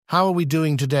"How are we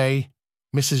doing today,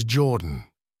 Mrs. Jordan?"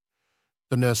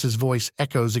 The nurse's voice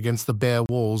echoes against the bare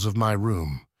walls of my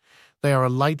room. They are a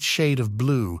light shade of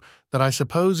blue that I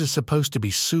suppose is supposed to be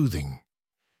soothing.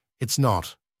 It's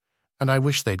not, and I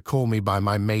wish they'd call me by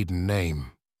my maiden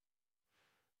name.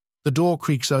 The door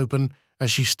creaks open as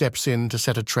she steps in to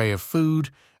set a tray of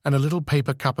food and a little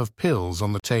paper cup of pills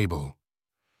on the table.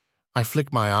 I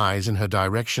flick my eyes in her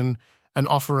direction and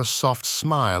offer a soft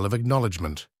smile of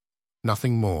acknowledgement.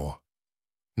 Nothing more,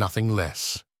 nothing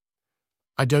less.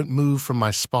 I don't move from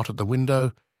my spot at the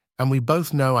window, and we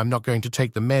both know I'm not going to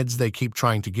take the meds they keep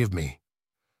trying to give me.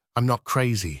 I'm not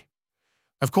crazy.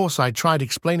 Of course, I tried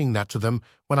explaining that to them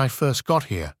when I first got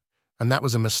here, and that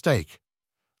was a mistake.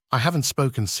 I haven't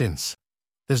spoken since.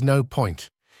 There's no point.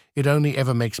 It only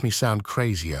ever makes me sound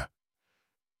crazier.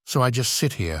 So I just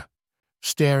sit here,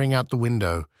 staring out the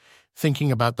window,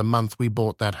 thinking about the month we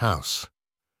bought that house.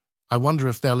 I wonder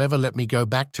if they'll ever let me go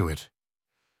back to it.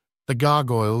 The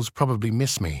gargoyles probably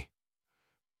miss me.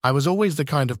 I was always the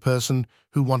kind of person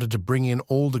who wanted to bring in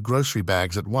all the grocery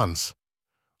bags at once.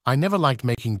 I never liked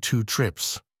making 2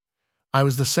 trips. I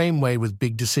was the same way with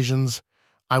big decisions.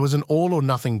 I was an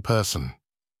all-or-nothing person.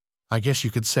 I guess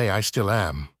you could say I still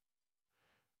am.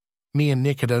 Me and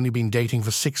Nick had only been dating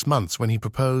for 6 months when he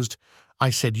proposed. I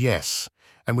said yes,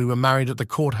 and we were married at the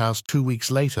courthouse 2 weeks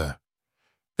later.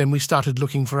 Then we started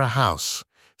looking for a house,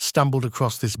 stumbled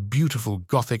across this beautiful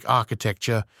Gothic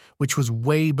architecture, which was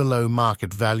way below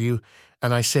market value,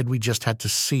 and I said we just had to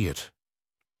see it.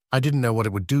 I didn't know what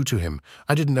it would do to him.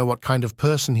 I didn't know what kind of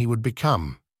person he would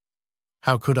become.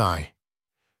 How could I?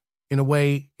 In a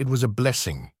way, it was a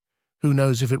blessing. Who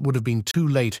knows if it would have been too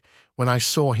late when I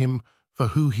saw him for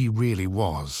who he really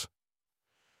was.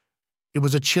 It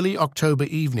was a chilly October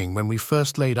evening when we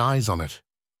first laid eyes on it.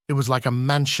 It was like a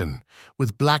mansion,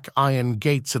 with black iron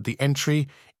gates at the entry,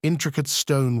 intricate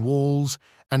stone walls,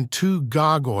 and 2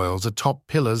 gargoyles atop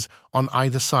pillars on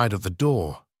either side of the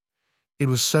door. It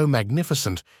was so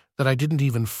magnificent that I didn't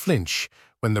even flinch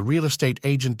when the real estate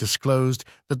agent disclosed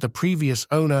that the previous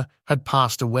owner had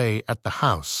passed away at the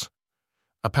house.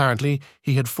 Apparently,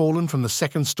 he had fallen from the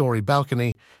 2nd-story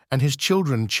balcony, and his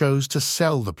children chose to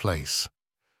sell the place.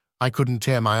 I couldn't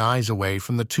tear my eyes away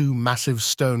from the 2 massive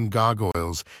stone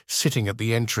gargoyles sitting at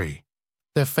the entry,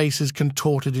 their faces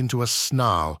contorted into a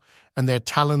snarl and their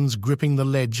talons gripping the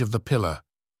ledge of the pillar.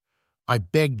 I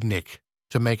begged Nick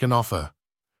to make an offer.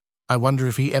 I wonder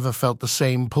if he ever felt the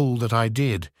same pull that I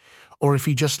did, or if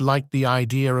he just liked the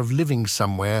idea of living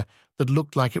somewhere that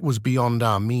looked like it was beyond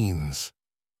our means.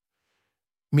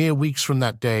 Mere weeks from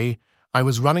that day, I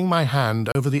was running my hand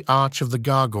over the arch of the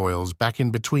gargoyles back in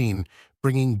between,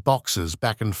 bringing boxes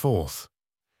back and forth.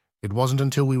 It wasn't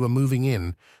until we were moving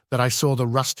in that I saw the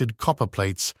rusted copper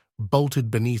plates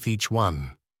bolted beneath each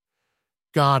one.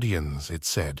 Guardians, it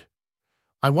said.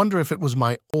 I wonder if it was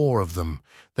my awe of them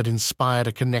that inspired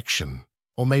a connection,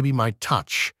 or maybe my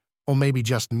touch, or maybe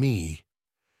just me.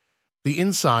 The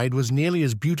inside was nearly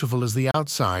as beautiful as the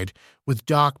outside, with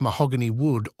dark mahogany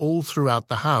wood all throughout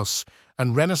the house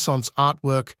and Renaissance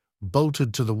artwork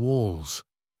bolted to the walls.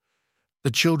 The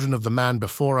children of the man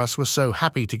before us were so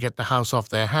happy to get the house off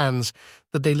their hands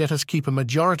that they let us keep a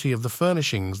majority of the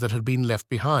furnishings that had been left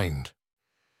behind.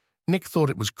 Nick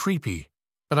thought it was creepy,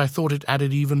 but I thought it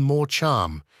added even more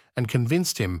charm and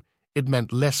convinced him it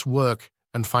meant less work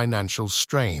and financial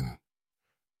strain.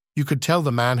 You could tell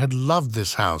the man had loved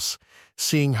this house,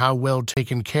 seeing how well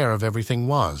taken care of everything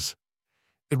was.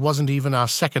 It wasn't even our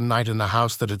 2nd night in the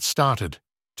house that had started,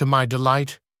 to my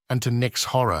delight and to Nick's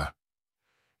horror.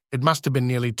 It must have been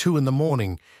nearly 2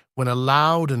 a.m. when a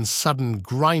loud and sudden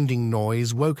grinding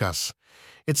noise woke us.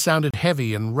 It sounded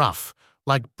heavy and rough,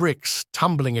 like bricks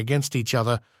tumbling against each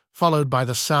other, followed by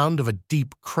the sound of a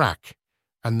deep crack,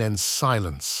 and then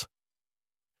silence.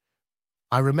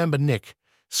 I remember Nick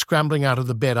scrambling out of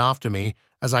the bed after me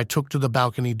as I took to the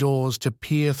balcony doors to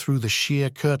peer through the sheer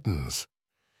curtains.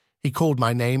 He called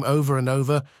my name over and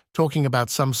over, talking about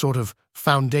some sort of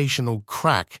foundational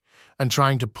crack and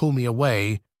trying to pull me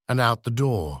away and out the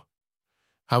door.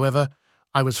 However,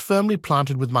 I was firmly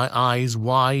planted with my eyes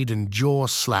wide and jaw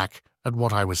slack at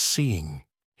what I was seeing.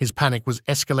 His panic was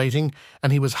escalating,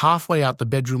 and he was halfway out the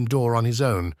bedroom door on his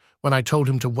own when I told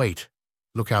him to wait,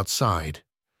 look outside.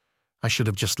 I should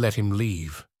have just let him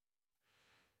leave.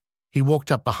 He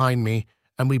walked up behind me,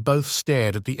 and we both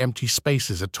stared at the empty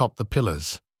spaces atop the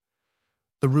pillars.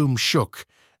 The room shook,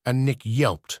 and Nick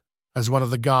yelped as one of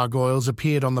the gargoyles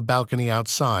appeared on the balcony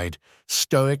outside,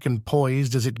 stoic and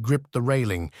poised as it gripped the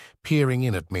railing, peering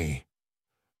in at me.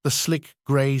 The slick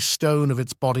grey stone of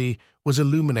its body was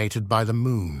illuminated by the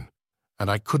moon,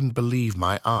 and I couldn't believe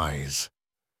my eyes.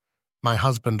 My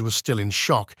husband was still in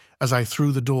shock as I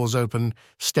threw the doors open,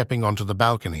 stepping onto the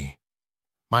balcony.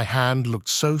 My hand looked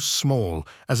so small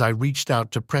as I reached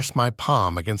out to press my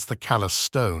palm against the callous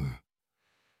stone.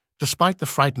 Despite the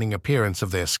frightening appearance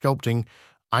of their sculpting,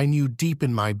 I knew deep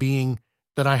in my being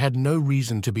that I had no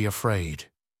reason to be afraid.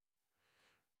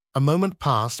 A moment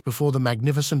passed before the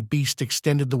magnificent beast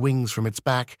extended the wings from its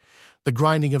back, the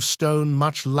grinding of stone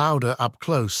much louder up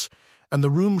close, and the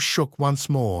room shook once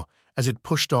more as it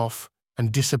pushed off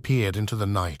and disappeared into the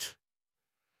night.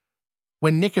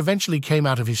 When Nick eventually came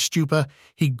out of his stupor,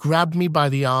 he grabbed me by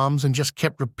the arms and just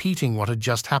kept repeating what had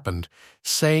just happened,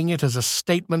 saying it as a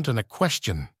statement and a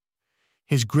question.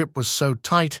 His grip was so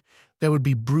tight, there would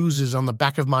be bruises on the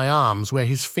back of my arms where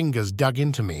his fingers dug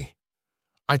into me.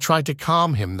 I tried to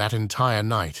calm him that entire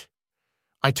night.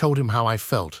 I told him how I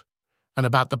felt, and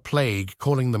about the plague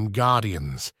calling them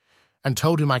guardians, and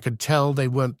told him I could tell they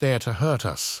weren't there to hurt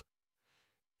us.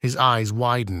 His eyes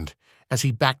widened as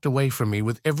he backed away from me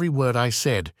with every word I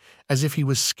said, as if he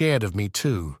was scared of me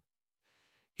too.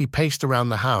 He paced around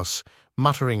the house,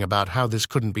 muttering about how this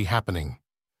couldn't be happening.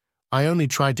 I only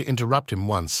tried to interrupt him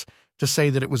once, to say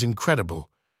that it was incredible,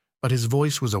 but his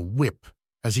voice was a whip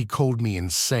as he called me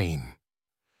insane.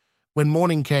 When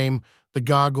morning came, the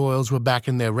gargoyles were back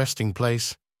in their resting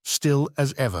place, still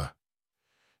as ever.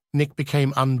 Nick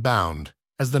became unbound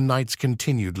as the nights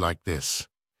continued like this.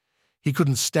 He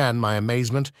couldn't stand my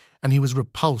amazement, and he was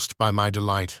repulsed by my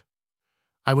delight.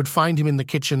 I would find him in the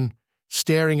kitchen,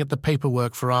 staring at the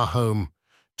paperwork for our home,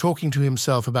 talking to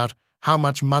himself about how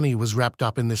much money was wrapped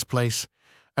up in this place,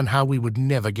 and how we would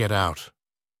never get out.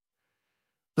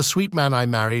 The sweet man I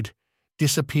married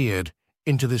disappeared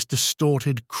into this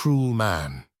distorted, cruel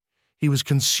man. He was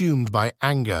consumed by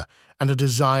anger and a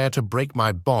desire to break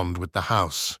my bond with the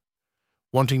house.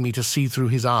 Wanting me to see through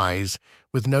his eyes,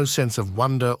 with no sense of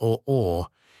wonder or awe,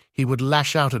 he would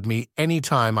lash out at me any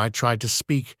time I tried to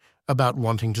speak about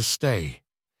wanting to stay.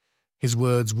 His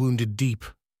words wounded deep,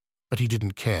 but he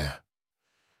didn't care.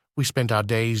 We spent our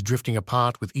days drifting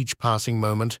apart with each passing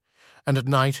moment, and at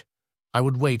night I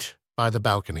would wait by the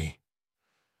balcony.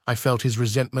 I felt his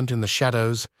resentment in the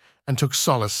shadows and took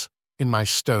solace in my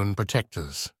stone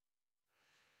protectors.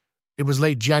 It was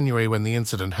late January when the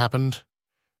incident happened.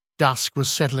 Dusk was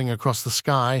settling across the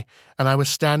sky, and I was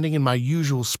standing in my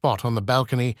usual spot on the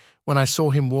balcony when I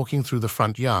saw him walking through the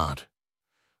front yard,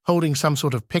 holding some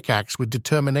sort of pickaxe with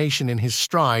determination in his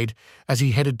stride as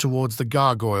he headed towards the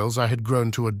gargoyles I had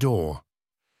grown to adore.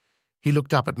 He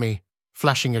looked up at me,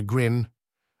 flashing a grin,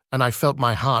 and I felt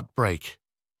my heart break.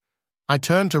 I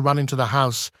turned to run into the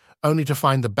house, only to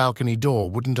find the balcony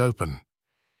door wouldn't open.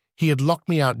 He had locked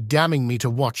me out, damning me to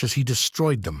watch as he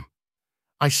destroyed them.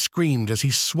 I screamed as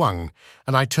he swung,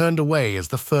 and I turned away as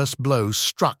the first blow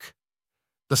struck.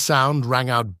 The sound rang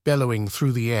out bellowing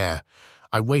through the air.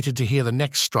 I waited to hear the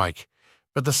next strike,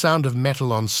 but the sound of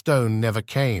metal on stone never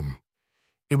came.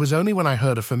 It was only when I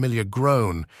heard a familiar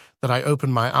groan that I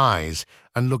opened my eyes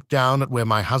and looked down at where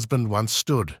my husband once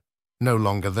stood, no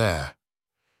longer there.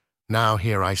 Now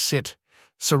here I sit,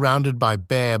 surrounded by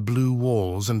bare blue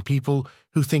walls and people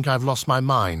who think I've lost my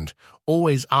mind,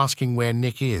 always asking where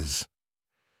Nick is.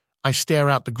 I stare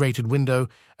out the grated window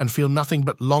and feel nothing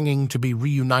but longing to be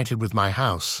reunited with my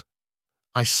house.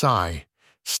 I sigh,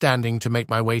 standing to make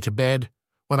my way to bed,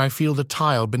 when I feel the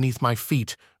tile beneath my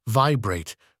feet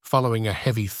vibrate, following a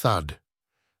heavy thud.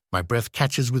 My breath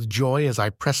catches with joy as I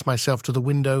press myself to the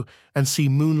window and see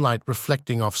moonlight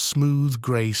reflecting off smooth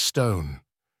grey stone.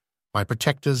 My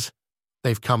protectors,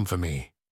 they've come for me.